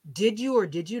Did you or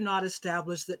did you not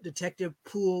establish that Detective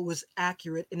Poole was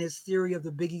accurate in his theory of the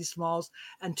Biggie Smalls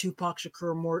and Tupac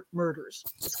Shakur murders?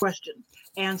 Question.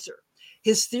 Answer.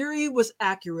 His theory was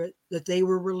accurate that they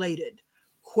were related.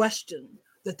 Question.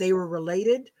 That they were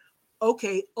related?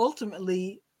 Okay,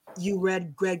 ultimately, you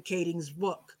read Greg Kading's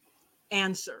book.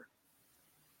 Answer.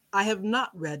 I have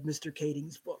not read Mr.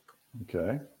 Kading's book.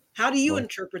 Okay. How do you Well,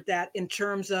 interpret that in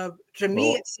terms of, to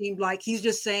me, well, it seemed like he's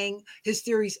just saying his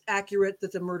theory's accurate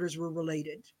that the murders were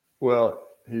related. well,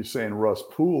 he's saying Russ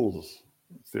Poole's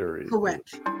theory.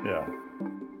 Correct. Yeah.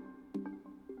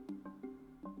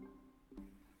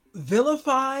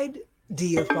 Vilified,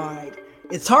 deified.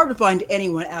 It's hard to find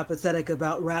anyone apathetic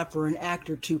about rapper and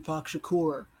actor Tupac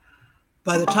Shakur.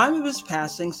 By the time of his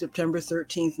passing, September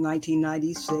 13th,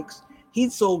 1996,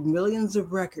 he'd sold millions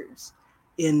of records.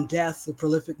 In death, the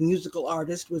prolific musical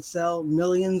artist would sell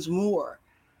millions more.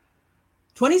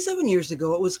 27 years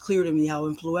ago, it was clear to me how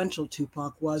influential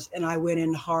Tupac was, and I went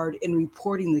in hard in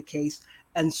reporting the case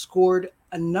and scored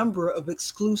a number of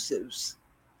exclusives.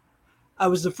 I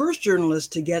was the first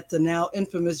journalist to get the now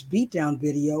infamous beatdown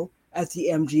video at the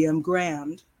MGM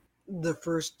Grand, the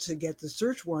first to get the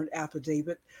search warrant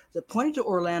affidavit that pointed to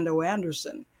Orlando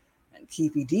Anderson, and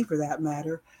Keefe D for that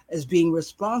matter, as being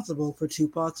responsible for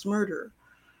Tupac's murder.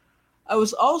 I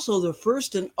was also the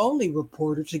first and only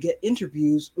reporter to get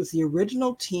interviews with the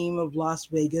original team of Las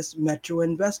Vegas Metro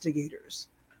investigators.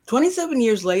 27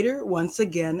 years later, once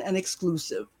again, an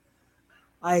exclusive.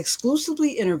 I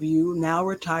exclusively interview now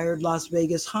retired Las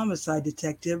Vegas homicide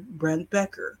detective Brent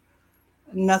Becker.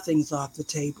 Nothing's off the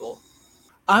table.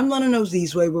 I'm Lennon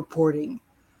Ozizwe reporting.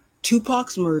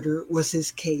 Tupac's murder was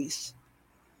his case.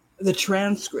 The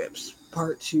Transcripts,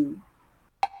 Part 2.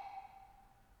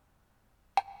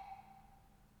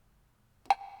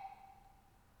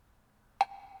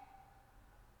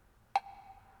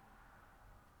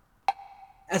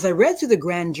 As I read through the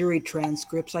grand jury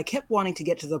transcripts, I kept wanting to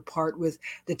get to the part with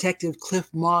Detective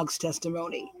Cliff Moggs'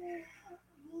 testimony.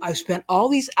 I've spent all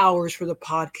these hours for the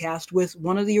podcast with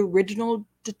one of the original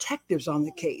detectives on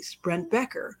the case, Brent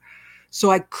Becker, so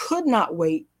I could not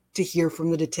wait to hear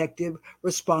from the detective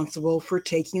responsible for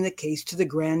taking the case to the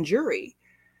grand jury.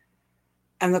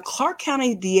 And the Clark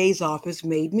County DA's office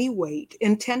made me wait,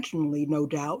 intentionally, no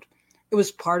doubt. It was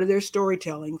part of their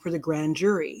storytelling for the grand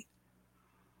jury.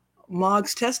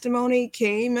 Moggs' testimony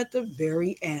came at the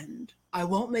very end. I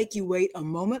won't make you wait a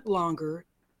moment longer.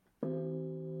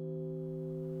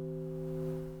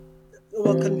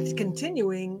 Well,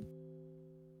 continuing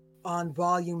on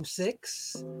Volume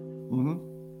 6,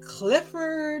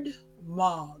 Clifford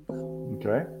Mogg.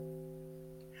 Okay.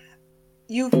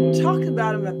 You've talked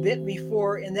about him a bit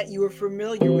before in that you were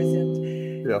familiar with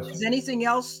him. Yes. Has anything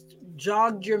else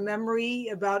jogged your memory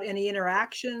about any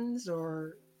interactions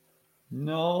or?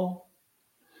 No,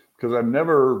 because I've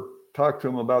never talked to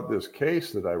him about this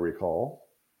case that I recall.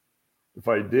 If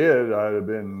I did, I'd have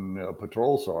been a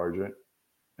patrol sergeant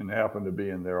and happened to be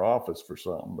in their office for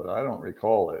something, but I don't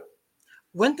recall it.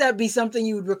 Wouldn't that be something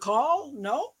you would recall?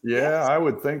 No? Yeah, Yes? I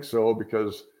would think so,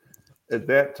 because at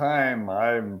that time,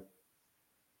 I'm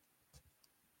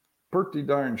pretty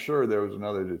darn sure there was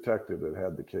another detective that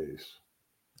had the case.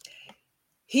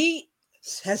 He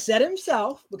has said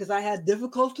himself, because I had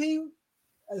difficulty,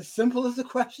 as simple as the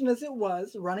question as it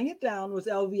was, running it down with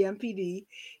LVMPD,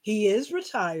 he is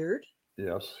retired.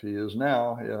 Yes, he is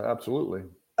now. Yeah, absolutely.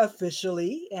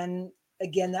 Officially. And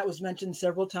again, that was mentioned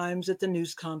several times at the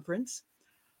news conference.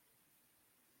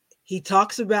 He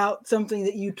talks about something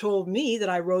that you told me that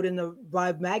I wrote in the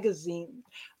Vibe magazine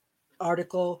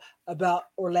article about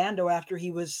Orlando after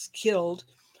he was killed,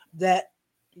 that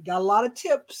he got a lot of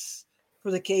tips for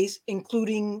the case,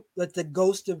 including that the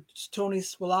ghost of Tony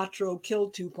Spilatro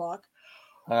killed Tupac.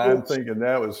 I'm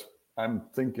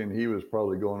thinking he was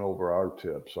probably going over our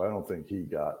tips. I don't think he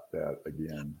got that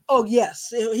again. Oh,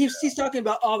 yes. He's talking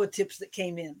about all the tips that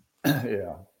came in.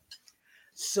 Yeah.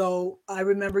 So I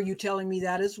remember you telling me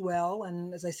that as well.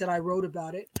 And as I said, I wrote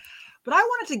about it. But I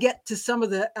wanted to get to some of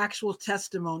the actual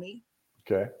testimony.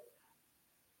 Okay.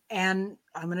 And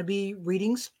I'm going to be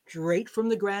reading straight from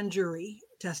the grand jury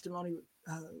testimony,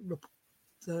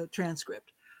 the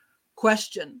transcript.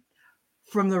 Question.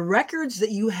 From the records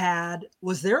that you had,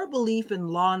 was there a belief in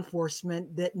law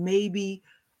enforcement that maybe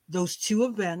those two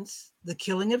events, the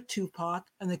killing of Tupac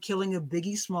and the killing of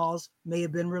Biggie Smalls, may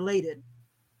have been related?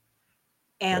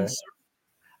 Answer.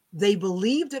 They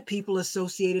believed that people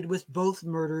associated with both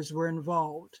murders were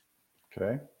involved.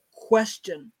 Okay.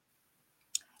 Question.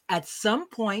 At some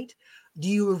point, do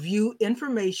you review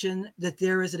information that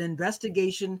there is an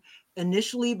investigation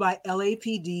initially by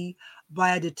LAPD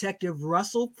by a detective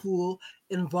Russell Poole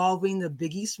involving the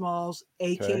Biggie Smalls,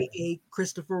 Okay. aka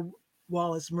Christopher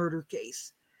Wallace murder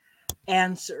case?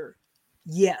 Answer: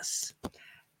 yes.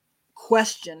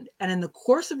 Question: and in the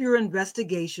course of your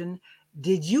investigation,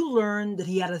 did you learn that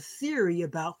he had a theory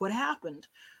about what happened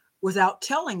without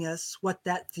telling us what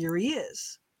that theory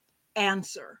is?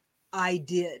 Answer: I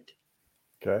did.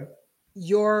 Okay.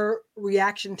 Your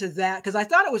reaction to that? Because I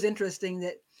thought it was interesting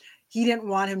that he didn't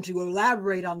want him to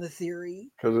elaborate on the theory.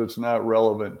 Because it's not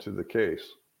relevant to the case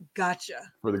Gotcha.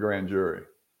 for the grand jury.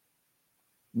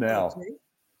 Now, Okay.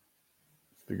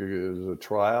 is a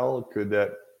trial, could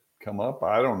that come up?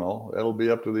 I don't know. It'll be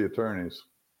up to the attorneys.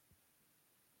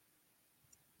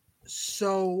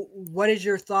 So, what is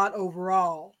your thought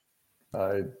overall I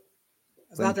about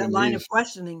think that in line of these,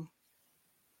 questioning?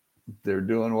 they're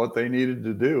doing what they needed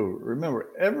to do. Remember,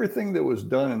 everything that was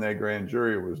done in that grand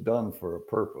jury was done for a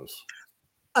purpose.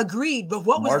 Agreed, but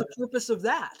what was the Mark, purpose of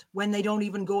that when they don't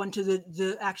even go into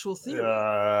the actual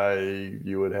theory?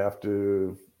 you would have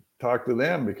to talk to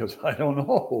them because I don't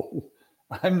know.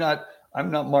 I'm not. I'm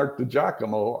not Mark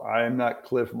DiGiacomo. I'm not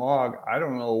Cliff Mogg. I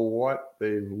don't know what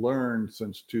they've learned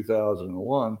since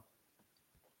 2001.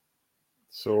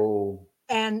 So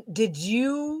And did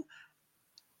you,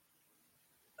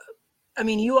 I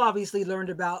mean, you obviously learned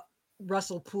about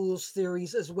Russell Poole's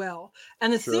theories as well.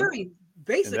 And the sure. theory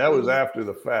And that was basically, after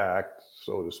the fact,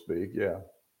 so to speak. Yeah.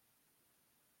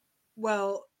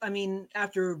 well, I mean,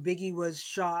 after Biggie was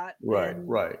shot Right.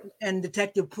 Right. and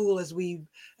Detective Poole, as we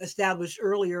established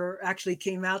earlier, actually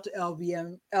came out to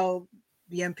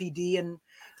LBMPD, and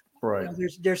Right.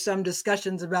 there's some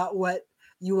discussions about what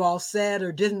you all said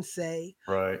or didn't say,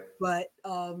 Right. but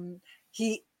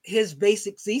his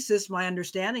basic thesis, my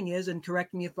understanding is, and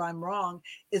correct me if I'm wrong,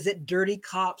 is that dirty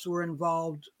cops were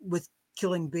involved with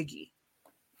killing Biggie.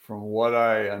 From what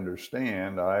I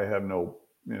understand, I have no,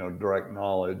 direct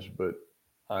knowledge, but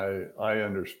I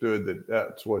understood that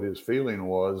that's what his feeling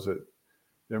was, that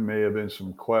there may have been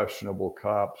some questionable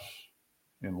cops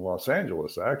in Los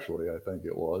Angeles. Actually, I think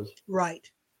it was. Right.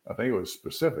 I think it was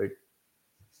specific,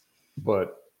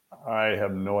 but I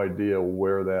have no idea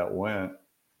where that went.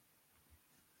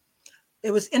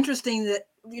 It was interesting that,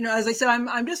 as I said,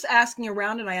 I'm just asking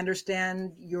around, and I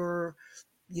understand you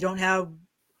don't have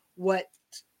what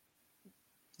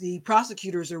the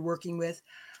prosecutors are working with,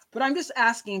 but I'm just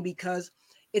asking because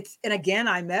and again,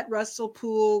 I met Russell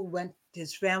Poole when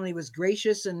his family was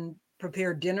gracious and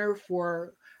prepared dinner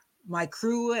for my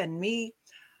crew and me.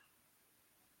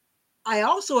 I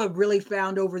also have really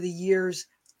found over the years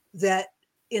that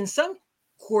in some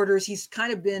quarters he's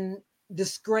kind of been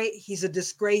disgraced. He's a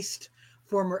disgraced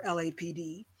former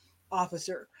LAPD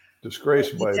officer,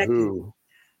 Disgraced by detective. who?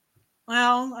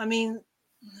 Well, I mean,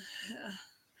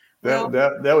 That well,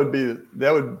 that that would be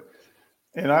that would,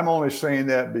 and I'm only saying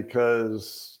that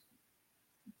because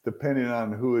depending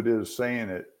on who it is saying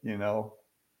it,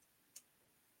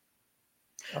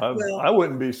 I well,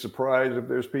 wouldn't be surprised if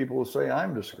there's people who say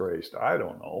I'm disgraced. I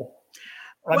don't know.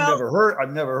 I've well, never heard.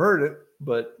 I've never heard it,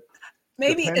 but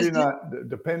maybe as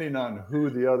depending on who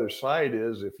the other side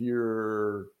is, if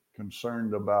you're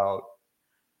concerned about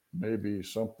maybe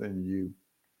something you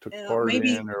took part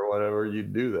maybe in or whatever,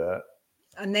 you'd do that.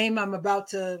 a name I'm about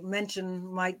to mention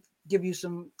might give you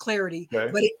some clarity,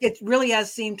 Okay. but it really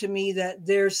has seemed to me that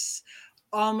there's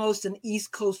almost an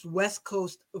East Coast, West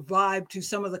Coast vibe to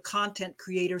some of the content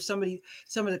creators, some of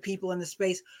the people in the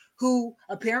space who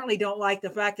apparently don't like the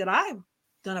fact that I've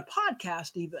done a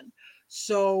podcast even.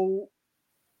 So,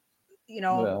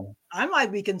 Well, I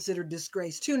might be considered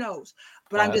disgraced. Who knows?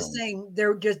 But I'm I just don't. saying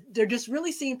there just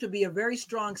really seemed to be a very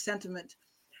strong sentiment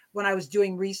when I was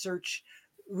doing research,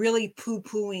 really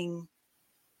poo-pooing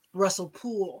Russell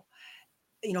Poole,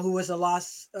 who was a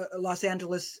Los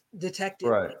Angeles detective.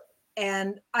 Right.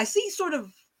 And I see sort of,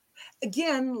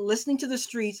 again, listening to the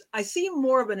streets, I see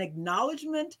more of an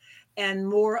acknowledgement and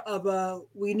more of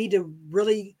we need to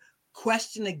really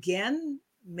question again.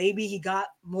 Maybe he got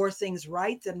more things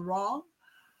right than wrong.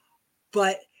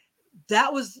 But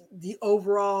that was the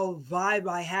overall vibe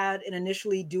I had in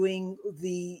initially doing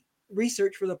the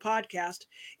research for the podcast,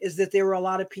 is that there were a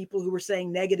lot of people who were saying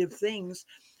negative things.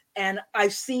 And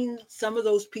I've seen some of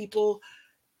those people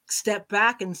step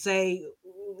back and say,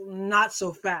 not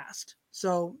so fast.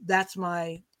 So that's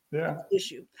my Yeah.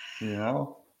 issue. You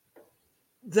know.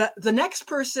 The next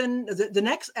person, the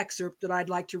next excerpt that I'd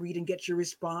like to read and get your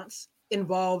response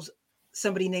involves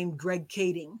somebody named Greg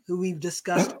Kading, who we've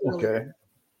discussed earlier. Okay.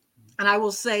 And I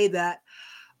will say that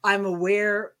I'm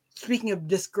aware, speaking of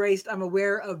disgraced, I'm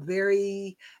aware of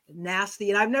very nasty,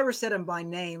 and I've never said him by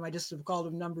name, I just have called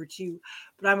him number two,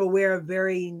 but I'm aware of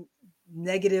very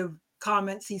negative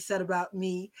comments he said about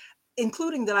me,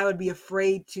 including that I would be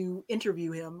afraid to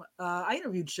interview him. I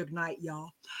interviewed Suge Knight,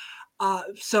 y'all.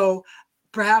 So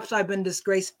perhaps I've been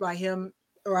disgraced by him,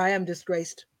 or I am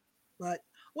disgraced, but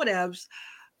whatevs.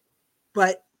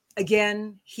 But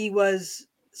again, he was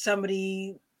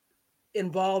somebody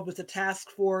involved with a task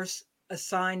force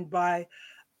assigned by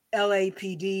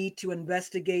LAPD to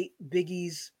investigate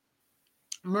Biggie's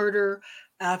murder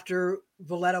after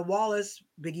Valletta Wallace,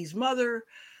 Biggie's mother,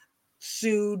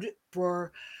 sued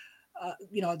for,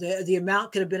 the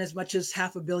amount could have been as much as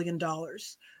 $500 million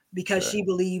because Okay. she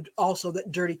believed also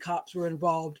that dirty cops were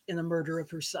involved in the murder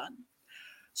of her son.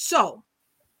 So,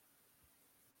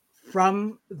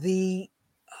 from the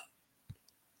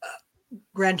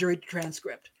grand jury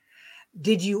transcript,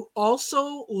 did you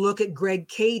also look at Greg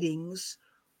Kading's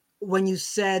when you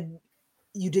said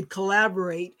you did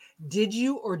collaborate? Did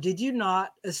you or did you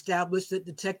not establish that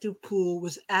Detective Poole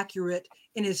was accurate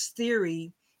in his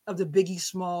theory of the Biggie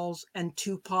Smalls and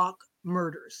Tupac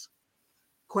murders?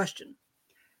 Question.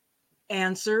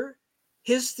 Answer.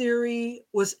 His theory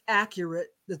was accurate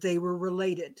that they were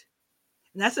related.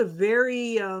 And that's a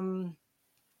very,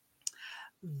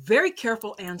 very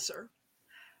careful answer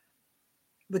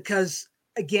because,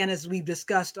 again, as we've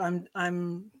discussed,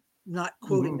 I'm not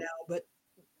quoting now, but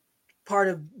part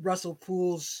of Russell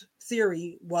Poole's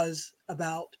theory was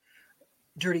about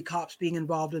dirty cops being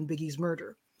involved in Biggie's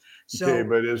murder. So, Okay,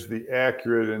 but is the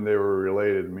accurate and they were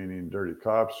related, meaning dirty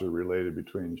cops are related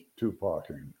between Tupac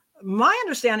and? my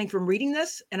understanding from reading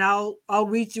this, and I'll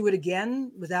read through it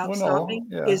again without Well, no, stopping,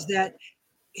 yeah. is that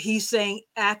he's saying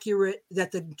accurate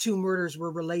that the two murders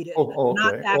were related, Oh,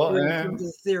 not okay. accurate Well, in and terms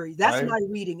of theory. That's I my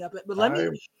reading of it. But I let me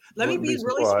wouldn't be be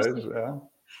really surprised. specific.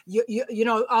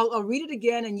 Yeah. I'll read it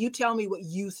again, and you tell me what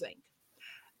you think.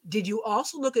 Did you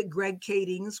also look at Greg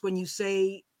Kading's when you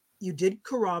say you did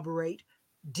corroborate?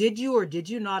 Did you or did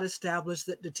you not establish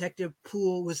that Detective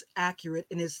Poole was accurate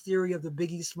in his theory of the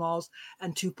Biggie Smalls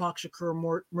and Tupac Shakur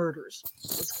murders?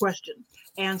 That's question.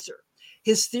 Answer.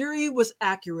 His theory was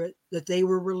accurate that they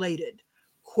were related.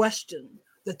 Question.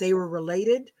 That they were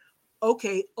related?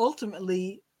 Okay,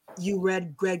 ultimately, you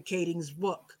read Greg Kading's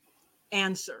book.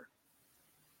 Answer.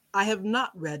 I have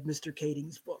not read Mr.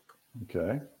 Kading's book.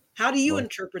 Okay. How do you Well,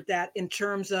 interpret that in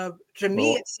terms of, to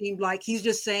me, well, it seemed like he's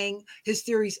just saying his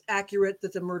theory's accurate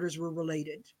that the murders were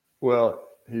related. well,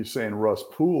 he's saying Russ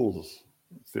Poole's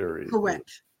theory.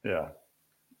 Correct. Yeah.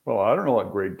 Well, I don't know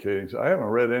what Greg Kading. I haven't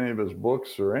read any of his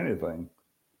books or anything,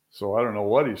 so I don't know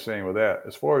what he's saying with that.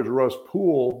 As far as Russ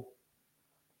Poole,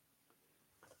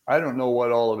 I don't know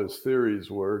what all of his theories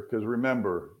were because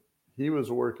remember, he was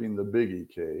working the Biggie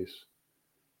case.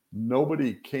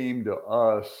 Nobody came to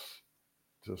us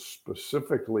to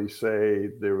specifically say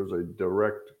there was a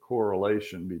direct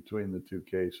correlation between the two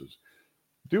cases.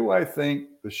 Do I think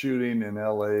the shooting in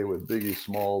LA with Biggie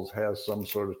Smalls has some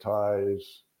sort of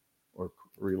ties or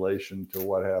relation to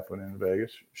what happened in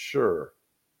Vegas? Sure.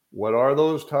 What are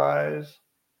those ties?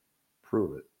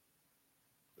 Prove it.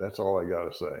 That's all I got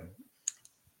to say.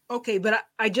 Okay, but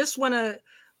I just want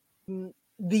to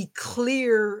be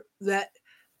clear that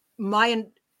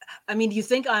do you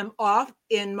think I'm off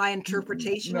in my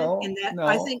interpretation in that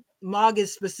I No. think Mogg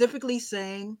is specifically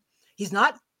saying he's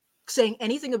not saying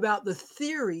anything about the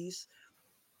theories,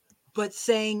 but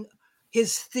saying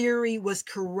his theory was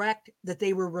correct that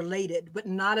they were related, but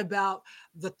not about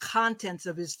the contents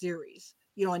of his theories,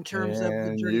 in terms of the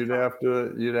And dirty you'd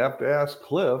have to ask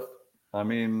Cliff. I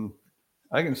mean,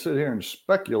 I can sit here and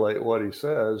speculate what he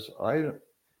says. I don't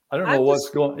know I'm what's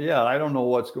just going. Yeah, I don't know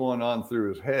what's going on through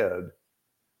his head,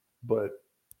 but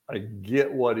I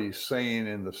get what he's saying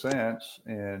in the sense,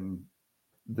 and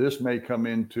this may come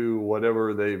into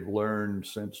whatever they've learned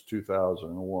since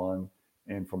 2001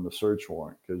 and from the search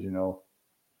warrant, because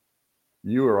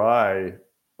you or I,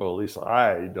 well, at least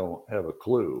I don't have a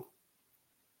clue.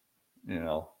 I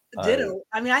ditto.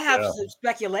 I mean, I have yeah. some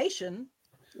speculation.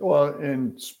 Well,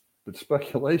 but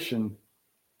speculation,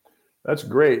 that's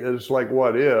great. It's like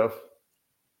what if,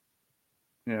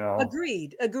 you know.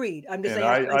 Agreed. I'm just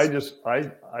And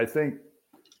saying. I think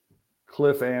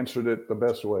Cliff answered it the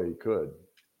best way he could.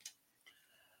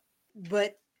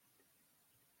 But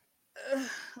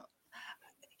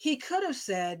he could have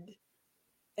said,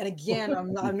 and again, He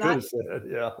I'm could not. have said,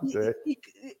 yeah, okay.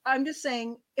 I'm just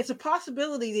saying it's a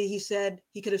possibility that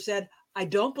he could have said, I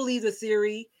don't believe the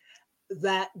theory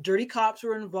that dirty cops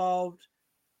were involved.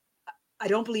 I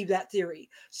don't believe that theory.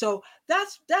 So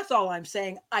that's all I'm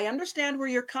saying. I understand where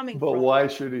you're coming But from. why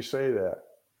should he say that?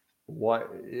 Why,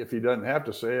 if he doesn't have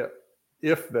to say it,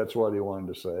 if that's what he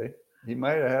wanted to say, he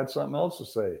might have had something else to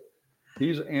say.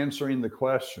 He's answering the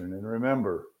question. And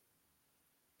remember,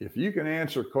 if you can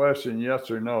answer a question yes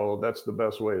or no, that's the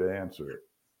best way to answer it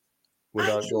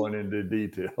without going into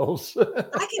details.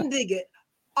 I can dig it.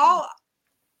 All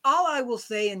I will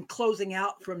say in closing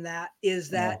out from that is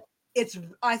that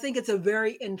I think it's a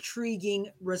very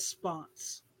intriguing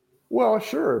response. Well,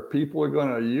 sure, people are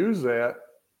going to use that,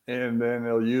 and then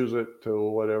they'll use it to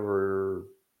whatever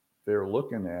they're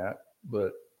looking at.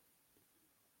 But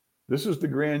this is the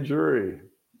grand jury.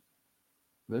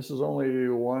 This is only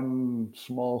one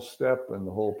small step in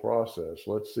the whole process.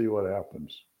 Let's see what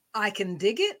happens. I can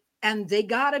dig it, and they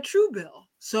got a true bill.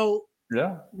 So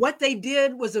Yeah, what they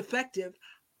did was effective.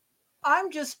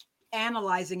 I'm just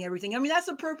analyzing everything. I mean, that's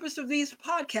the purpose of these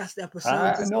podcast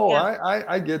episodes. I know.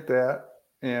 I get that,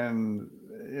 and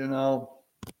you know,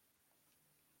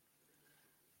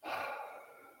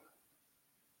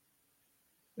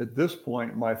 at this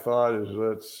point, my thought is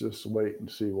let's just wait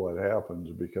and see what happens,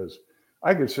 because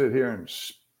I could sit here and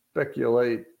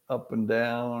speculate up and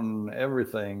down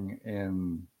everything,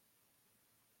 and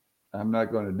I'm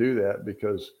not going to do that,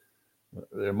 because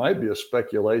there might be a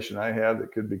speculation I have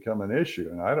that could become an issue,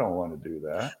 and I don't want to do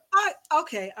that. I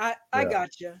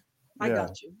got you. I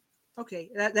got you. Okay,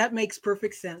 that makes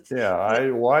perfect sense. Yeah,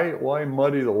 why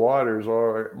muddy the waters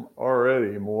are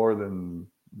already more than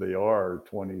they are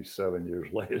 27 years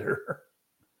later?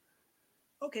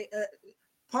 Okay,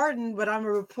 pardon, but I'm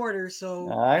a reporter,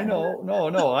 so I know.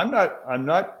 No, I'm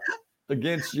not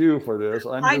against you for this.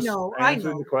 I'm just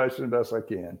answering the question best I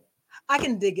can. I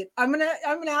can dig it. I'm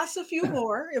gonna ask a few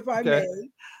more if I may.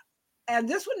 And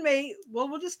this one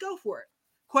we'll just go for it.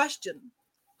 Question: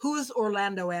 who is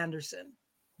Orlando Anderson?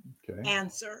 Okay.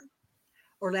 Answer: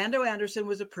 Orlando Anderson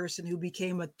was a person who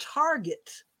became a target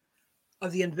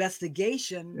of the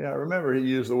investigation. Yeah, remember he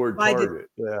used the word target.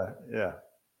 Yeah.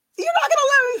 You're not gonna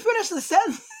let me finish the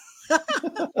sentence.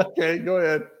 Okay, go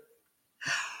ahead.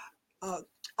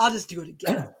 I'll just do it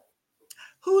again.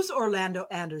 Who's Orlando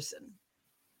Anderson?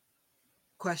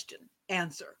 Question.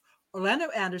 Answer: Orlando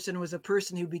Anderson was a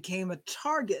person who became a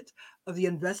target of the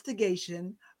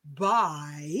investigation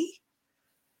by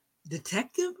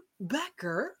Detective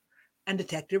Becker and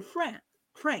Detective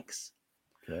Franks.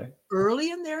 Okay.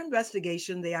 Early in their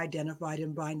investigation, they identified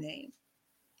him by name.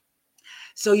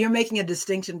 So you're making a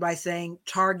distinction by saying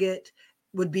target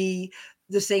would be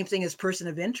the same thing as person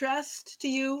of interest to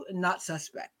you and not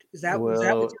suspect. Is that what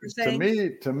you're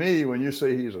saying? To me, when you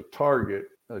say he's a target,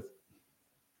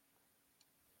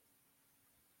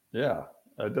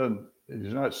 it doesn't.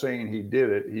 He's not saying he did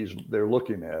it. They're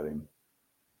looking at him,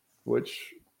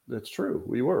 which that's true.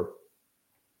 We were.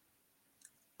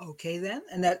 Okay, then,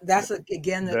 and that's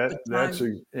again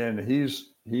and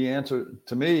he answered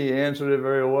to me. He answered it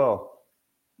very well.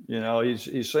 You know,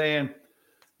 he's saying,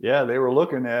 yeah, they were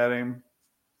looking at him.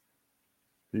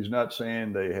 He's not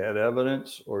saying they had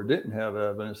evidence or didn't have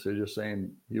evidence. They're just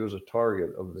saying he was a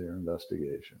target of their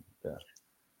investigation. Yeah.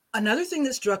 Another thing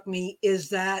that struck me is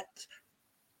that,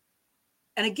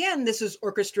 and again, this is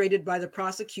orchestrated by the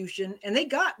prosecution, and they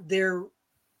got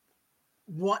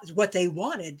what they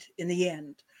wanted in the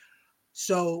end.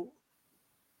 So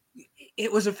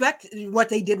it was effective. What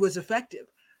they did was effective.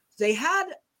 They had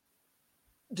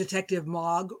Detective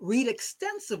Mogg read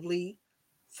extensively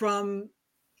from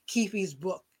Keefe's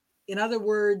book. In other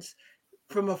words,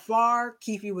 from afar,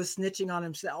 Keefe was snitching on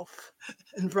himself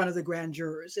in front of the grand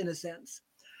jurors, in a sense.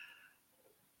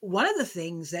 One of the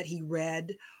things that he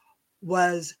read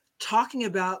was talking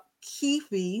about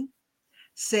Keefe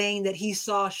saying that he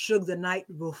saw Suge the night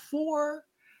before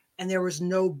and there was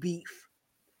no beef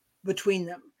between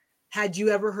them. Had you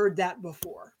ever heard that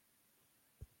before?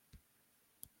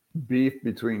 Beef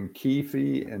between Keefe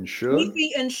and Suge?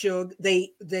 Keefe and Suge,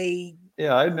 they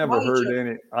yeah, I had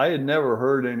never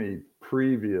heard any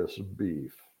previous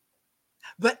beef.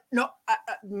 But no,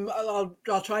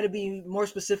 I'll try to be more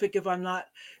specific if I'm not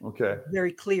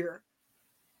very clear.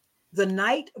 The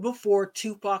night before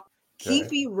Tupac,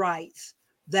 Keefe writes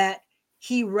that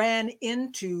he ran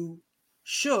into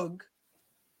Suge.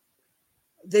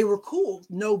 They were cool,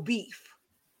 no beef.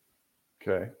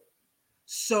 Okay.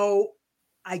 So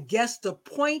I guess the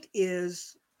point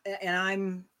is, and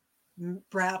I'm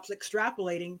perhaps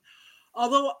extrapolating,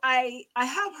 although I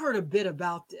have heard a bit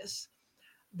about this,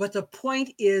 but the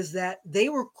point is that they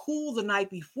were cool the night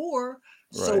before.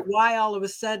 So why all of a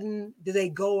sudden do they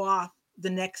go off the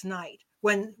next night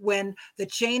when the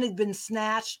chain had been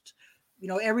snatched? You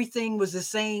know, everything was the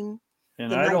same.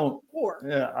 And I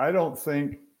don't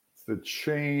think the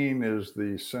chain is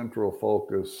the central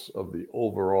focus of the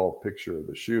overall picture of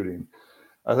the shooting.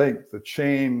 I think the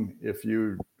chain, if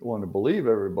you want to believe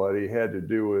everybody, had to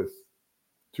do with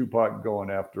Tupac going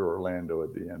after Orlando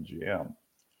at the MGM.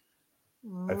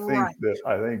 Right.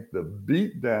 I think the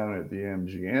beat down at the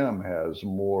MGM has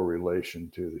more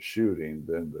relation to the shooting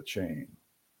than the chain.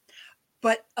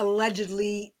 But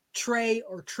allegedly Trey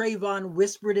or Trayvon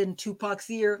whispered in Tupac's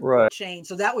ear, Right. chain.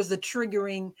 So that was the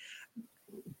triggering.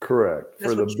 Correct.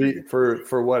 That's For the what beat triggered.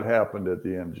 for what happened at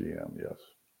the MGM, yes.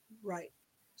 Right.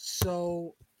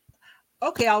 So,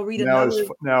 okay, I'll read Now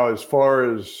another. as far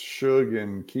as Suge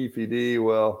and Keefe D,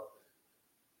 well,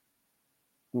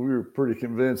 we were pretty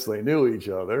convinced they knew each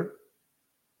other,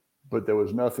 but there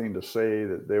was nothing to say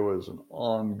that there was an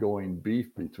ongoing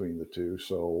beef between the two.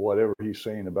 So whatever he's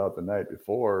saying about the night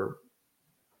before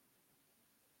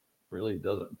really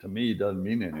doesn't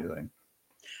mean anything.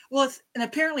 Well, and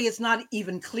apparently it's not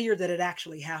even clear that it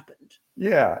actually happened.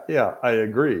 Yeah, I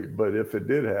agree. But if it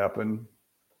did happen,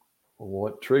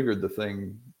 what triggered the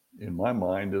thing in my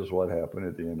mind is what happened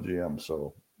at the MGM.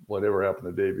 So whatever happened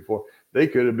the day before, they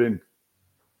could have been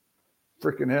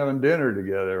freaking having dinner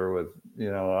together with,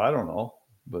 I don't know,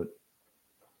 but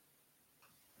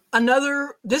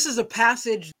This is a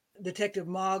passage Detective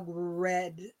Mogg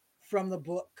read from the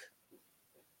book.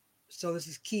 So this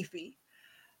is Keefe.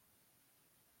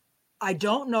 I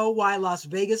don't know why Las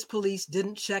Vegas police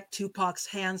didn't check Tupac's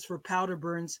hands for powder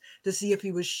burns to see if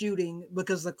he was shooting,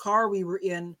 because the car we were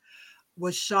in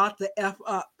was shot the F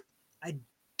up. I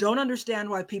don't understand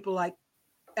why people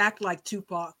act like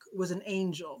Tupac was an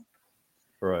angel.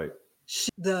 right.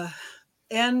 The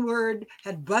N word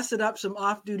had busted up some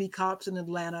off duty cops in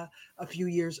Atlanta a few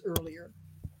years earlier.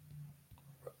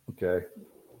 Okay.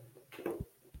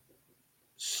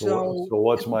 So So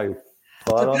what's my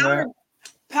thought the on that?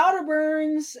 powder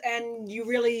burns, and you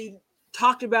really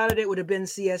talked about it, it would have been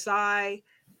CSI.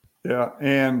 Yeah,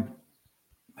 and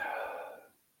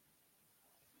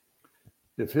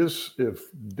if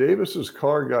Davis's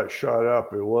car got shot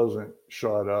up, it wasn't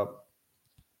shot up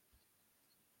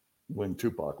when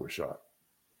Tupac was shot.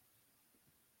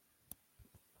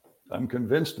 I'm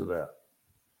convinced of that.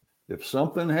 If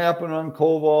something happened on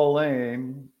Koval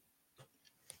Lane,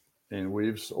 and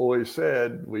we've always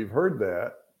said we've heard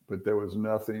that, but there was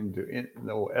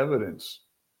no evidence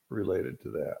related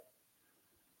to that.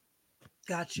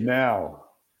 Gotcha. Now,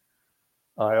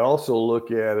 I also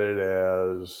look at it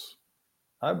as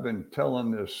I've been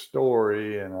telling this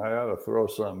story, and I ought to throw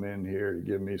something in here to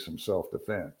give me some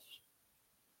self-defense.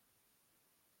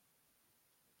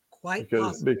 Quite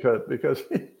possible. Because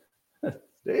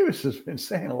Davis has been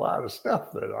saying a lot of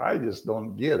stuff that I just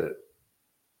don't get it.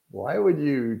 Why would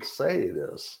you say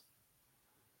this?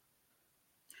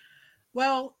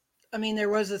 Well, I mean, there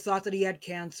was the thought that he had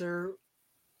cancer.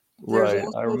 There's Right.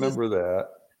 also I remember that.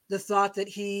 the thought that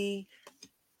he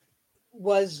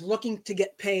was looking to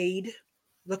get paid,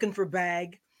 looking for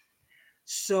bag.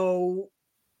 So,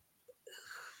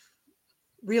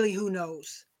 really, who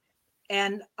knows?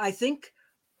 And I think,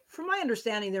 from my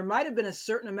understanding, there might have been a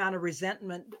certain amount of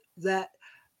resentment that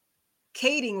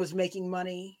Kading was making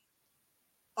money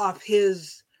off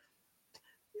his,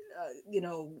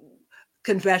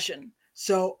 confession.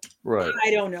 So Right.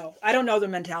 I don't know. I don't know the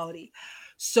mentality.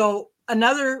 So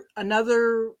another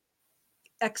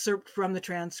excerpt from the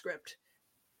transcript.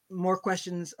 More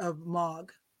questions of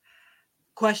Mogg.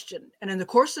 Question. And in the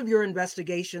course of your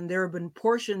investigation, there have been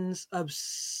portions of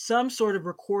some sort of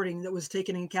recording that was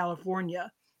taken in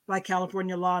California by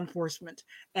California law enforcement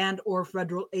and or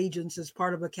federal agents as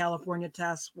part of a California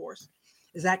task force.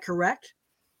 Is that correct?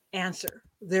 Answer.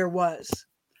 There was.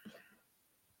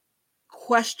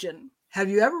 Question. Have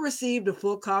you ever received a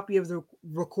full copy of the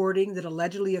recording that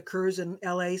allegedly occurs in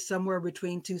LA somewhere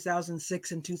between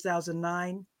 2006 and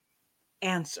 2009?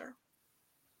 Answer.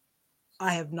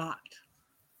 I have not.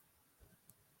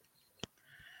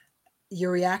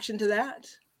 Your reaction to that?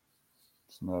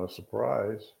 It's not a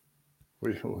surprise.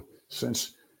 We,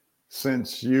 since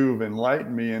you've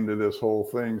enlightened me into this whole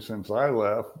thing since I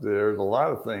left, there's a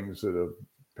lot of things that have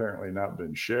apparently not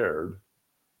been shared.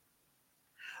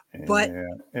 But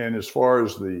And as far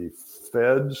as the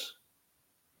feds,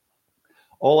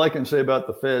 all I can say about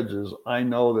the feds is I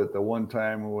know that the one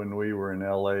time when we were in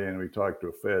LA and we talked to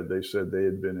a Fed, they said they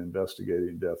had been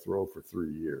investigating death row for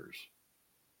 3 years,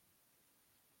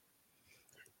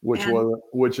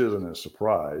 which isn't a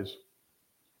surprise.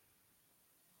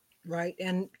 Right.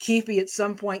 And Keefe at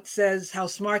some point says how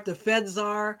smart the feds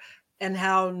are and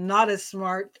how not as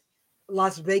smart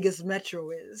Las Vegas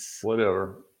Metro is.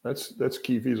 Whatever. That's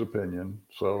Keefe's opinion.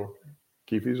 So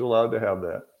Keefe's allowed to have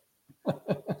that.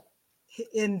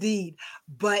 Indeed.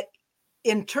 But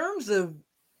in terms of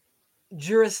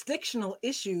jurisdictional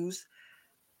issues,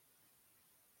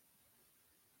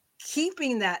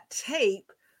 keeping that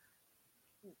tape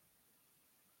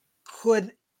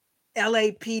could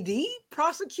LAPD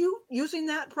prosecute using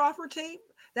that proffer tape?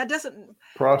 That doesn't,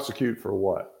 Prosecute for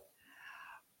what?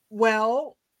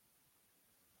 well,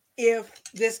 if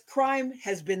this crime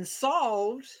has been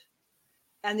solved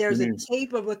and You there's a mean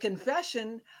tape of a confession,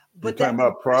 you're but talking that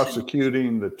about confession,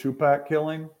 prosecuting the Tupac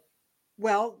killing?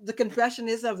 well, the confession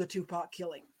is of the Tupac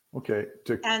killing. Okay,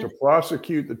 to And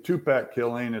prosecute the Tupac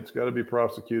killing, it's got to be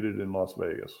prosecuted in Las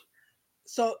Vegas.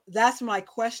 so that's my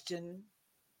question,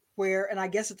 where, and I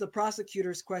guess it's the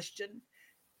prosecutor's question,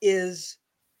 is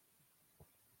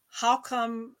how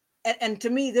come, and to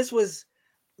me, this was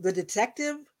the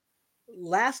detective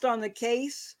last on the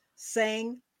case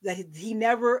saying that he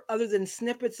never, other than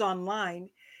snippets online,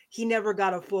 he never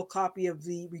got a full copy of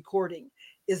the recording.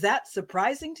 Is that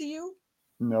surprising to you?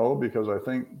 No, because I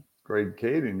think Greg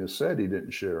Kading has said he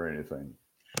didn't share anything.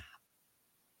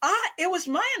 It was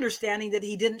my understanding that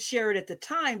he didn't share it at the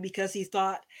time because he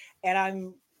thought, and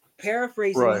I'm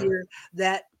paraphrasing Right, here,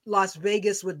 that Las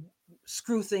Vegas would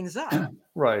screw things up.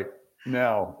 right.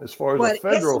 Now, as far as a But it's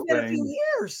federal been a few thing,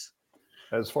 years.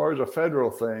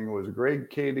 was Greg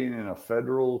Kading in a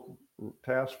federal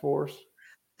task force?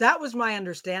 That was my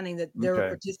understanding, that there were Okay.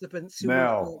 participants who were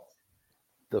Now, feds.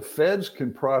 the feds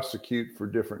can prosecute for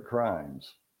different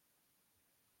crimes.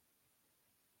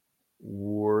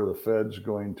 Were the feds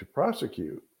going to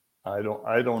prosecute? I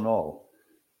don't know.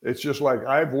 It's just like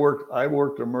I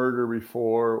worked a murder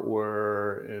before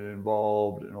where it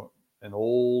involved an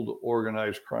old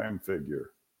organized crime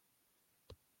figure.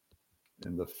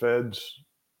 And the feds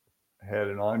had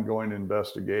an ongoing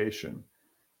investigation.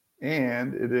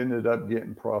 And it ended up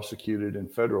getting prosecuted in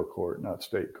federal court, not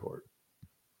state court.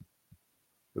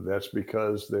 But that's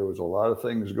because there was a lot of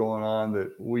things going on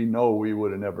that we know we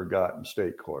would have never got in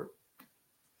state court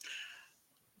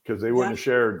because That, they wouldn't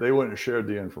have shared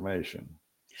the information.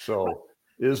 So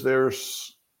is there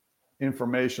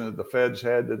information that the feds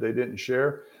had that they didn't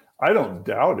share? I don't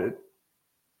doubt it.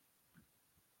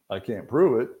 I can't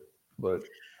prove it, but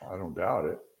I don't doubt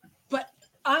it. but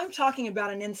I'm talking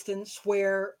about an instance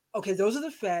where, okay, those are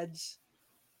the feds,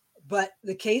 but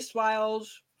the case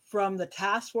files from the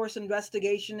task force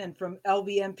investigation and from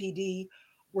LVMPD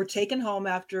were taken home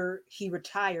after he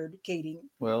retired, Kading.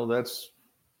 Well, that's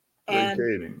Greg And,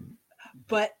 Kading.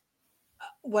 but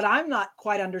what I'm not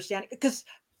quite understanding, because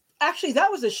actually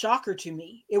that was a shocker to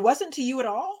me. It wasn't to you at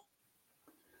all.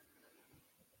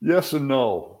 Yes and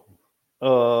no.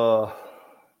 Uh,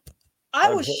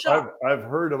 I was shocked. I've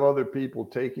heard of other people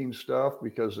taking stuff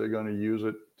because they're going to use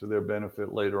it to their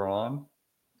benefit later on,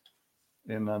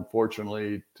 and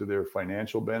unfortunately to their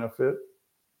financial benefit.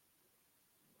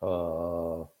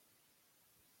 Uh,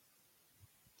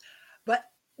 But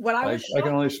what I was I can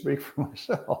shocked, only speak for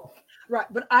myself. right?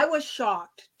 But I was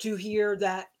shocked to hear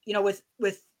that,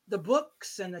 with the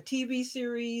books and the TV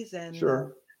series and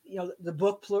Sure. the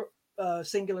book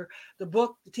singular, the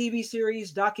book, the TV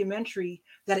series, documentary,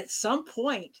 that at some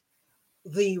point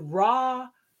the raw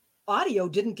audio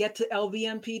didn't get to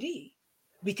LVMPD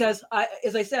because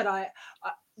as I said,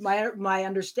 my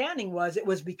understanding was it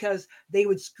was because they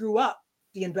would screw up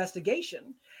the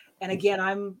investigation. And again,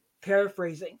 I'm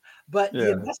paraphrasing, but the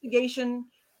Yeah. investigation,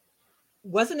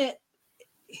 wasn't it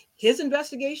his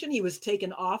investigation? He was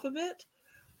taken off of it.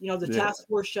 The Yeah. task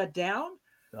force shut down.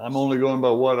 I'm only going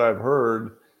by what I've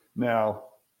heard. Now,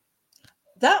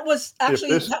 That was if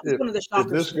actually, this that was one of the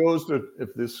shockers to me.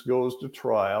 if this goes to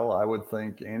trial, I would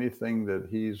think anything that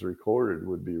he's recorded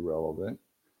would be relevant.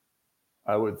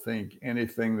 I would think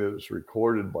anything that is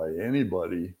recorded by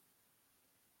anybody,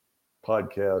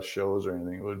 podcast shows or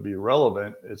anything, would be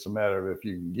relevant. It's a matter of if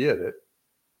you can get it,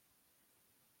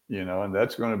 and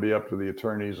that's going to be up to the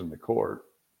attorneys in the court.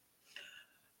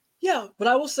 Yeah, but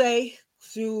I will say,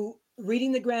 through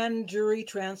reading the grand jury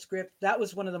transcript, that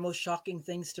was one of the most shocking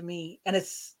things to me. And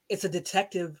it's a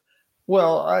detective.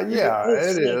 Well, Under yeah, oath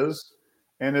it saying, is.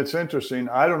 And it's interesting.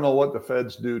 I don't know what the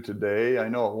feds do today. I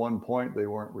know at one point they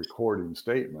weren't recording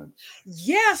statements.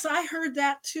 yes, I heard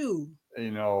that too.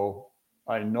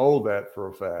 I know that for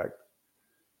a fact,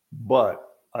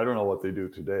 but I don't know what they do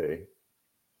today.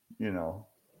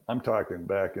 I'm talking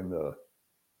back in the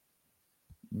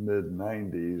mid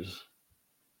 90s,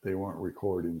 they weren't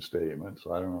recording statements.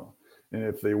 I don't know. And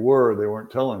if they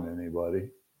weren't telling anybody.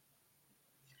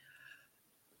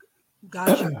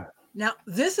 Gotcha. Now,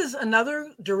 this is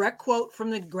another direct quote from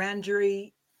the grand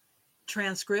jury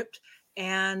transcript,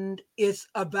 and it's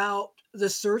about the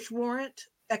search warrant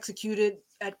executed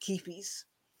at Keefe's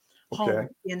Okay. home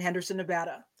in Henderson,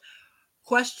 Nevada.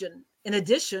 Question: in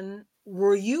addition,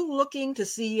 were you looking to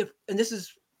see if, and this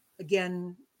is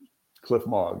again Cliff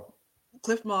Mogg.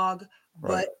 Cliff Mogg,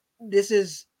 Right. but This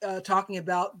is talking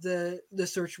about the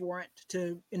search warrant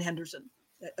in Henderson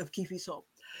of Keefe's home.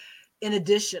 In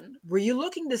addition, were you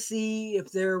looking to see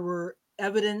if there were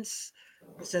evidence,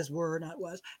 it says were, not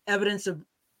was, evidence of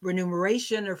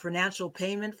remuneration or financial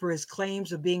payment for his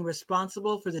claims of being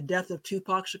responsible for the death of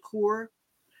Tupac Shakur?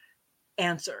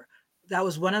 Answer, that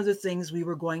was one of the things we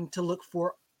were going to look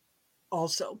for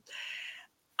also.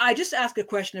 I just asked a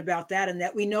question about that, and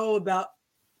that we know about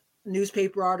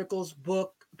newspaper articles,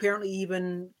 book, apparently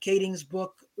even Kading's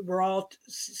book were all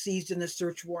seized in the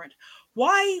search warrant.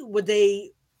 Why would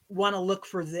they want to look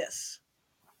for this?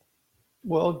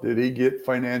 Well, did he get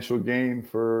financial gain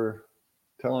for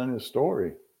telling his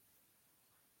story?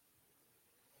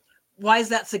 Why is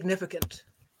that significant?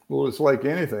 Well, it's like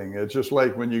anything. It's just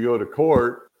like when you go to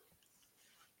court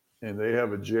and they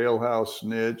have a jailhouse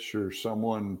snitch or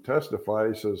someone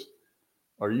testify, says,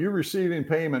 are you receiving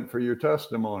payment for your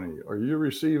testimony? Are you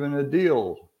receiving a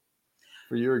deal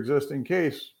for your existing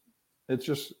case? It's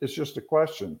just a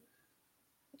question.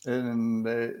 And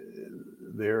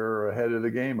they're ahead of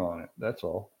the game on it. That's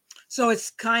all. So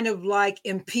it's kind of like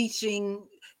impeaching,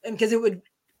 and because it would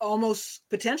almost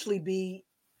potentially be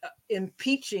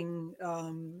impeaching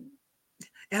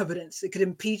evidence. It could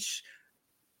impeach.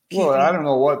 Well, I don't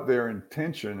know what their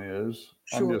intention is.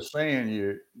 Sure. I'm just saying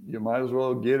you might as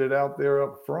well get it out there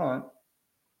up front.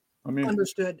 I mean,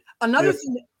 understood. Another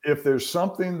thing, if there's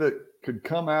something that could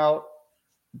come out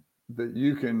that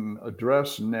you can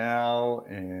address now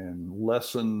and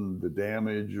lessen the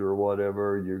damage or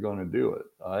whatever, you're going to do it.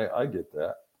 I get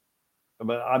that.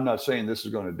 But I'm not saying this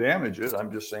is going to damage it.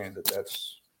 I'm just saying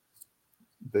that's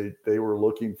they were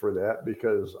looking for that,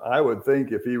 because I would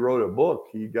think if he wrote a book,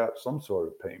 he got some sort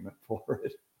of payment for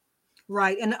it.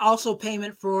 Right. And also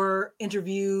payment for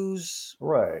interviews.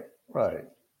 Right.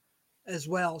 As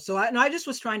well. So I just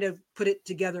was trying to put it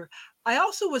together. I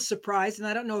also was surprised, and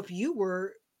I don't know if you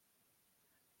were,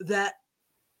 that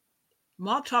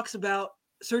Mob talks about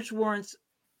search warrants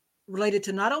related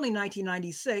to not only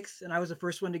 1996, and I was the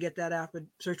first one to get that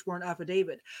search warrant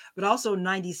affidavit, but also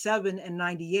 97 and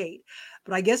 98.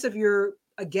 But I guess if you're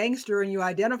a gangster and you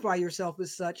identify yourself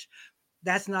as such,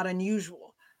 that's not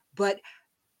unusual. But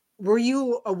were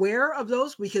you aware of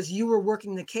those because you were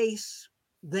working the case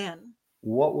then?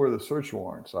 What were the search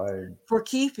warrants? For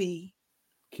Keefe,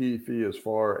 as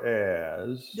far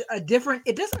as a different,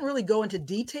 it doesn't really go into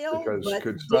detail, because but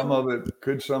could some of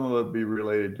it be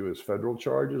related to his federal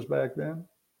charges back then?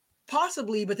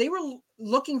 Possibly, but they were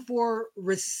looking for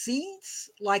receipts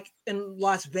like in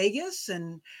Las Vegas,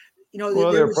 and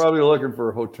well, they're probably looking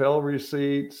for hotel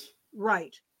receipts,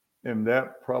 right? And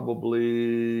that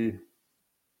probably,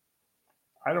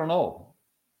 I don't know.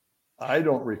 I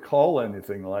don't recall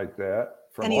anything like that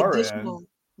from our end.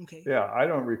 Okay. Yeah, I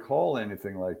don't recall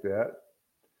anything like that.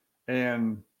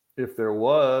 And if there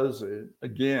was,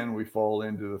 again, we fall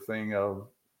into the thing of,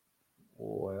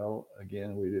 well,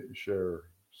 again, we didn't share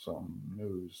some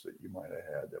news that you might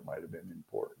have had that might have been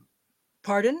important.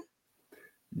 Pardon?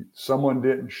 Someone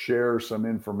didn't share some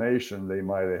information they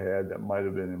might have had that might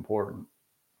have been important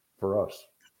for us.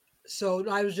 So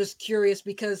I was just curious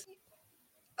because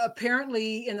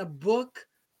apparently in a book,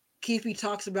 Keefe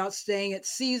talks about staying at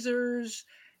Caesars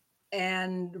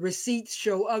and receipts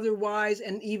show otherwise.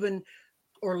 And even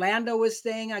Orlando was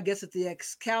staying, I guess, at the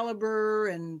Excalibur.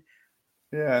 And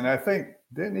yeah, and I think,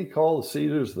 didn't he call the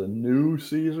Caesars the new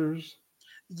Caesars?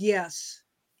 Yes.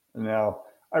 Now,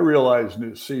 I realize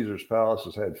new Caesars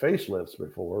Palaces had facelifts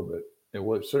before, but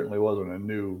it certainly wasn't a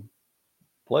new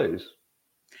place.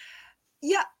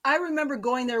 Yeah, I remember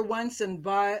going there once and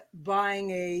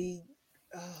buying a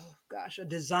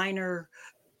designer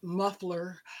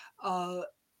muffler,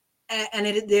 and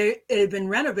it had been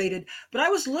renovated. But I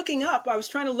was looking up. I was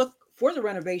trying to look for the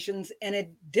renovations, and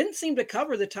it didn't seem to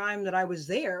cover the time that I was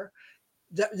there.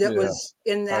 That was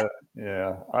in that.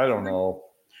 I don't know.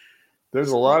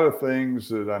 There's a lot of things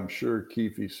that I'm sure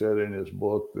Keefe said in his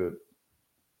book that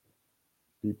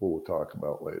people will talk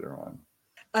about later on.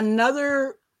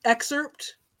 Another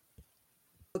excerpt.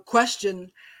 A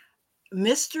question.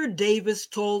 Mr. Davis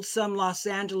told some Los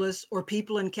Angeles or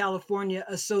people in California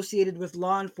associated with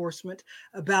law enforcement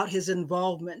about his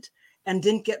involvement and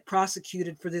didn't get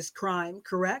prosecuted for this crime,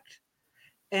 correct?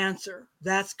 Answer,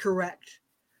 that's correct.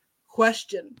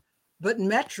 Question, but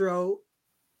Metro,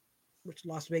 which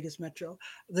Las Vegas Metro,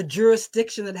 the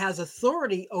jurisdiction that has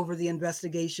authority over the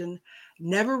investigation,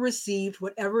 never received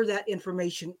whatever that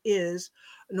information is,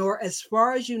 nor, as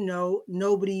far as you know,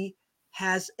 nobody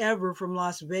has ever from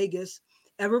Las Vegas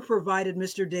ever provided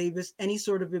Mr. Davis any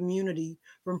sort of immunity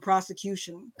from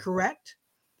prosecution, correct?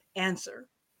 Answer,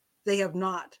 they have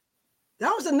not.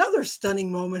 That was another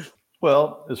stunning moment.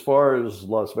 Well, as far as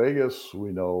Las Vegas, we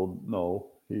know,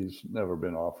 no, he's never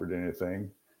been offered anything.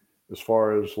 As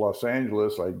far as Los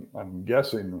Angeles, I'm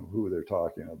guessing who they're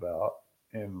talking about.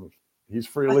 And he's I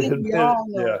freely think we admitted, all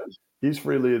yeah, know. he's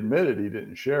freely admitted he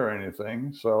didn't share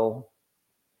anything. So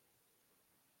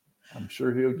I'm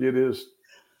sure he'll get his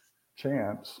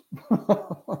chance.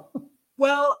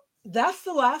 Well, that's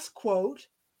the last quote.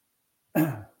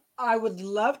 I would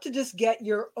love to just get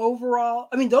your overall.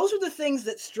 I mean, those are the things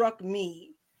that struck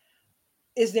me.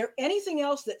 Is there anything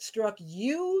else that struck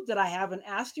you that I haven't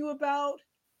asked you about?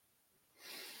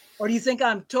 Or do you think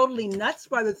I'm totally nuts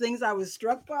by the things I was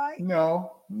struck by?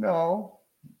 No, no,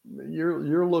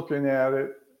 you're looking at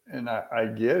it, and I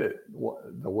get it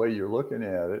the way you're looking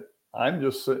at it. I'm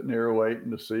just sitting here waiting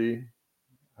to see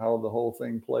how the whole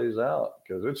thing plays out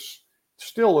because it's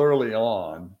still early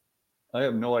on. I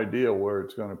have no idea where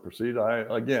it's going to proceed. I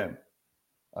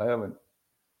haven't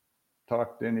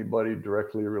talked to anybody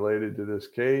directly related to this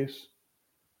case.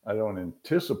 I don't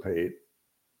anticipate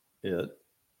it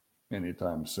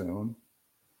anytime soon.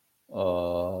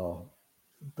 The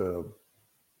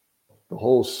the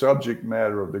whole subject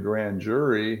matter of the grand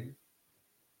jury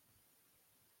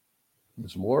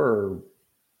is more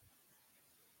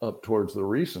up towards the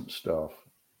recent stuff.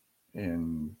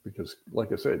 And because,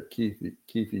 like I said, Keefe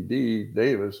D.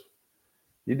 Davis,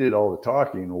 he did all the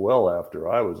talking well after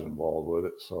I was involved with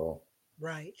it. So,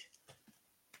 Right.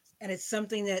 And it's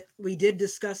something that we did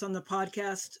discuss on the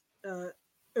podcast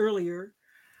earlier,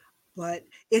 but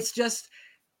it's just,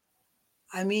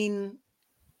 I mean,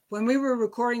 when we were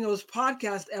recording those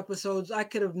podcast episodes, I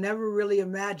could have never really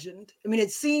imagined. I mean,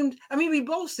 it seemed, I mean, we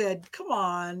both said, come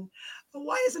on,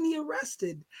 why isn't he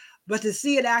arrested? But to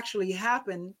see it actually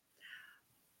happen,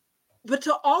 but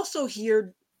to also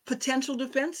hear potential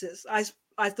defenses.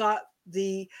 I thought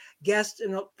the guest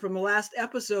from the last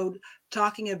episode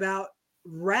talking about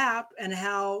rap and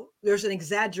how there's an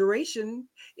exaggeration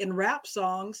in rap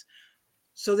songs,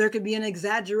 so there could be an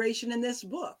exaggeration in this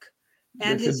book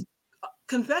there and his could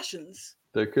confessions.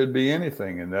 there could be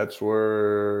anything, and that's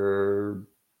where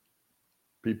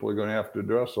people are going to have to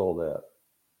address all that.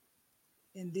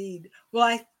 Indeed.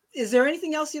 Well, is there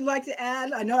anything else you'd like to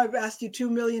add? I know I've asked you 2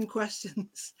 million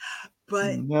questions,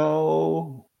 but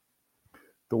No,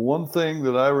 the one thing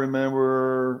that I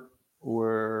remember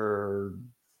where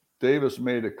Davis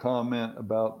made a comment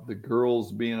about the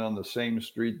girls being on the same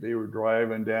street they were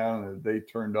driving down and they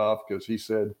turned off because he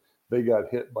said they got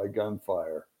hit by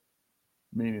gunfire,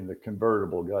 meaning the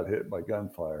convertible got hit by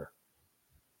gunfire.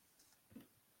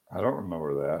 I don't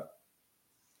remember that.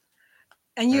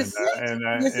 and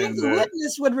And you think the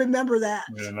witness would remember that?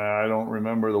 and I don't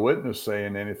remember the witness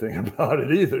saying anything about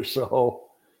it either. So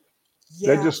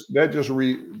Yeah. that just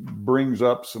brings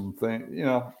up some things.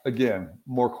 Again,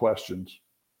 more questions.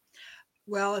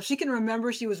 Well, if she can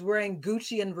remember she was wearing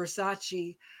Gucci and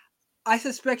Versace, I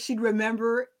suspect she'd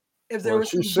remember if there Well, were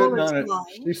some bullets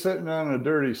flying. she's sitting on a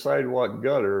dirty sidewalk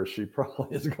gutter. She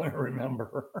probably is going to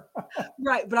remember.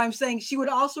 Right, but I'm saying she would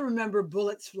also remember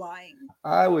bullets flying.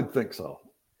 I would think so.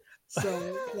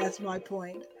 So that's my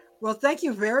point. Well, thank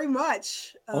you very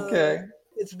much. Okay.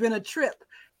 It's been a trip.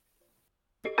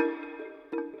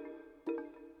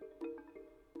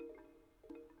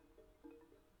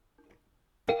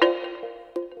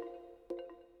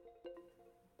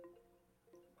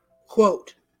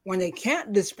 Quote, when they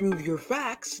can't disprove your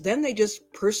facts, then they just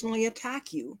personally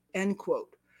attack you, end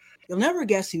quote. You'll never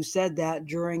guess who said that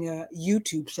during a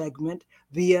YouTube segment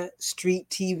via Street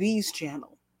TV's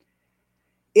channel.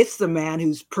 It's the man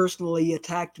who's personally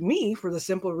attacked me for the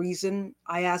simple reason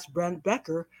I asked Brent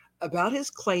Becker about his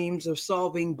claims of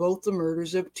solving both the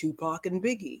murders of Tupac and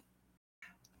Biggie.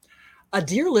 A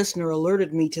dear listener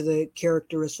alerted me to the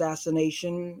character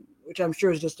assassination, which I'm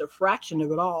sure is just a fraction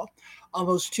of it all,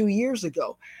 almost 2 years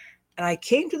ago. And I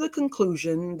came to the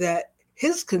conclusion that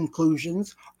his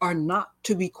conclusions are not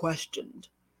to be questioned.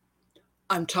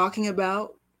 I'm talking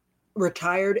about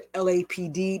retired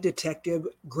LAPD detective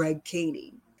Greg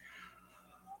Caney.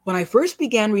 When I first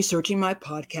began researching my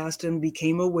podcast and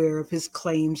became aware of his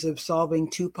claims of solving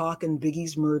Tupac and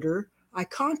Biggie's murder, I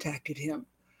contacted him.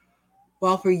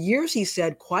 While for years he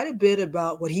said quite a bit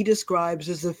about what he describes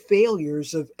as the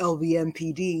failures of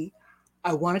LVMPD,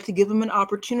 I wanted to give him an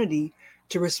opportunity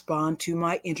to respond to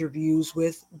my interviews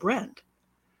with Brent.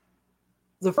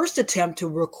 The first attempt to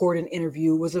record an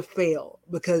interview was a fail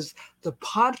because the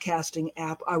podcasting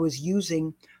app I was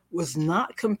using was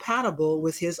not compatible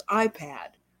with his iPad.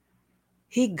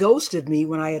 He ghosted me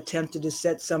when I attempted to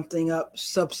set something up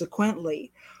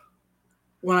subsequently.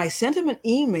 When I sent him an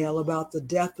email about the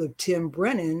death of Tim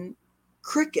Brennan,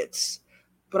 crickets.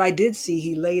 but I did see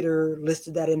he later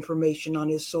listed that information on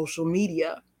his social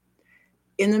media.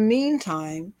 In the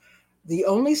meantime, the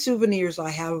only souvenirs I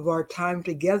have of our time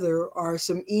together are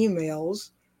some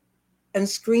emails and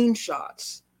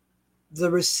screenshots, the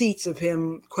receipts of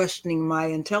him questioning my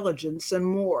intelligence, and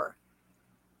more.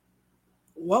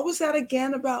 What was that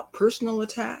again about personal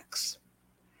attacks?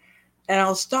 And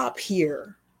I'll stop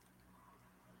here.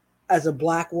 As a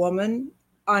Black woman,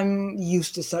 I'm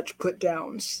used to such put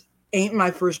downs. Ain't my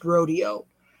first rodeo.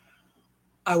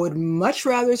 I would much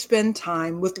rather spend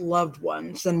time with loved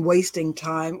ones than wasting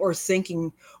time or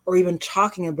thinking or even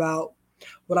talking about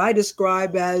what I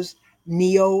describe as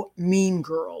neo mean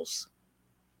girls.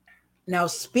 Now,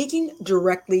 speaking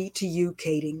directly to you,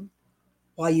 Kading,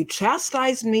 while you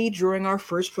chastised me during our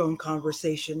first phone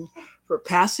conversation for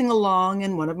passing along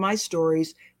in one of my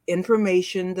stories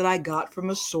information that I got from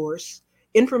a source,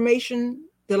 information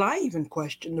that I even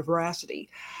questioned the veracity,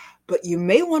 but you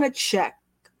may want to check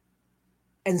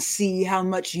and see how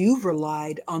much you've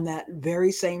relied on that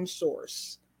very same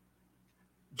source.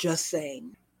 Just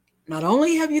saying. Not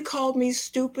only have you called me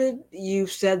stupid,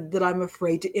 you've said that I'm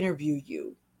afraid to interview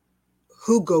you.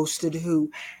 Who ghosted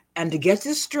who? And to get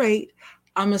this straight,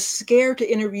 I'm scared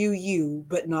to interview you,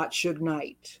 but not Suge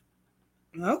Knight.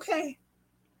 Okay.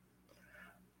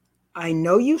 I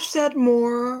know you've said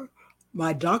more.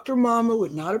 My doctor mama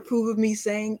would not approve of me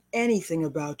saying anything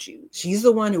about you. She's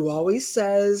the one who always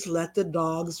says, let the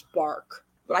dogs bark.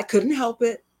 But I couldn't help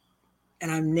it,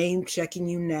 and I'm name checking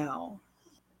you now.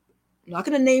 I'm not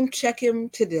going to name check him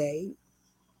today,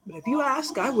 but if you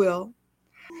ask, I will.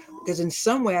 Because in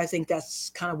some way, I think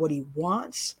that's kind of what he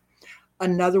wants.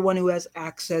 Another one who has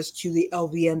access to the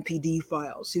LVMPD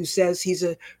files, who says he's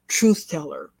a truth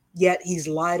teller, yet he's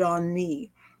lied on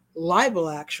me. Libel,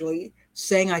 actually,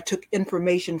 saying I took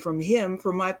information from him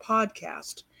for my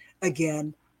podcast.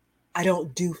 Again, I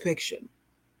don't do fiction.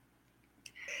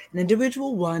 An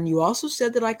individual one, you also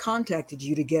said that I contacted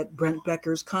you to get Brent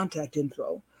Becker's contact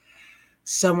info.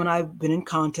 Someone I've been in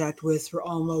contact with for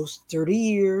almost 30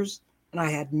 years, and I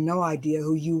had no idea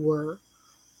who you were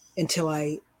until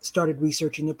I started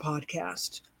researching the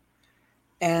podcast.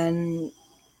 And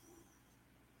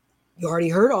you already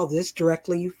heard all this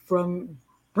directly from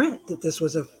Brent, that this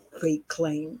was a fake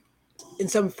claim. In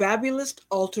some fabulous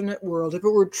alternate world, if it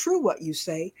were true what you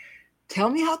say, tell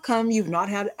me how come you've not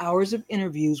had hours of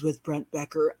interviews with Brent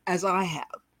Becker as I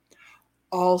have.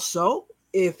 Also,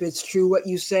 if it's true what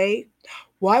you say,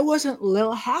 why wasn't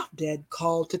Lil Half Dead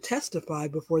called to testify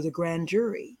before the grand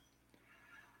jury?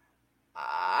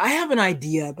 I have an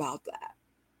idea about that.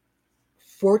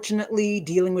 Fortunately,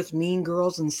 dealing with mean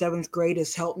girls in 7th grade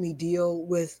has helped me deal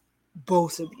with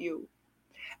both of you.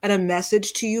 And a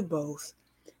message to you both.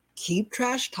 Keep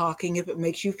trash talking if it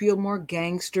makes you feel more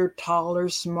gangster, taller,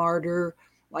 smarter,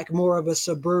 like more of a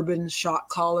suburban shot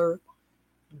caller.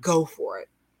 Go for it.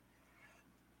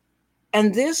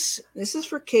 And this is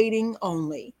for Kading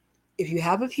only. If you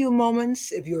have a few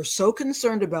moments, if you're so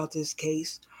concerned about this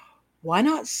case, why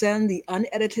not send the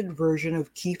unedited version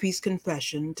of Keefe's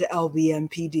confession to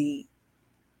LVMPD?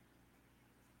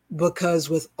 Because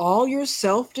with all your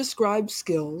self-described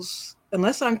skills,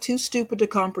 unless I'm too stupid to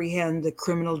comprehend the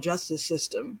criminal justice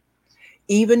system,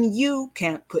 even you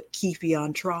can't put Keefe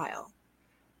on trial.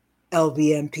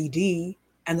 LVMPD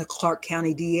and the Clark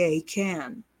County DA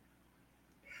can.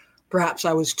 Perhaps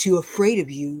I was too afraid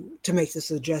of you to make the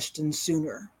suggestion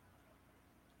sooner.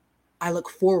 I look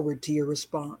forward to your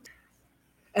response.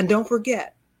 And don't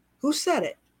forget, who said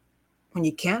it? When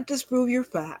you can't disprove your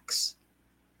facts,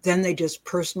 then they just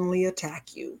personally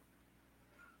attack you.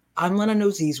 I'm Lena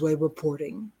Nozizwe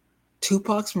reporting.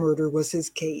 Tupac's murder was his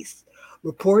case.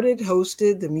 Reported,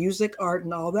 hosted, the music, art,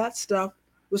 and all that stuff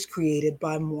was created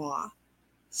by moi.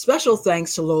 Special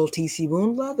thanks to Lowell T.C.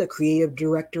 Woundla, the creative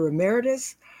director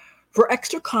emeritus. For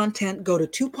extra content, go to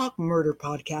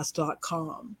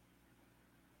tupacmurderpodcast.com.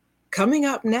 Coming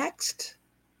up next,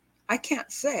 I can't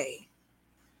say.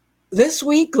 This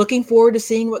week, looking forward to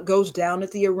seeing what goes down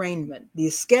at the arraignment, the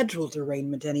scheduled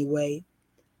arraignment anyway.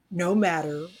 No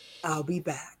matter, I'll be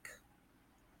back.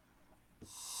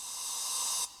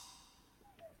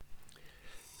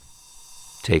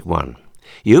 Take one.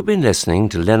 You've been listening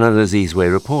to Lena Nozizwe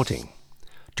reporting.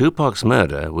 Tupac's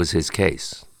murder was his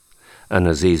case. A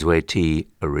Nozizwe T.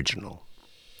 original.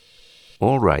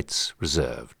 All rights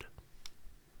reserved.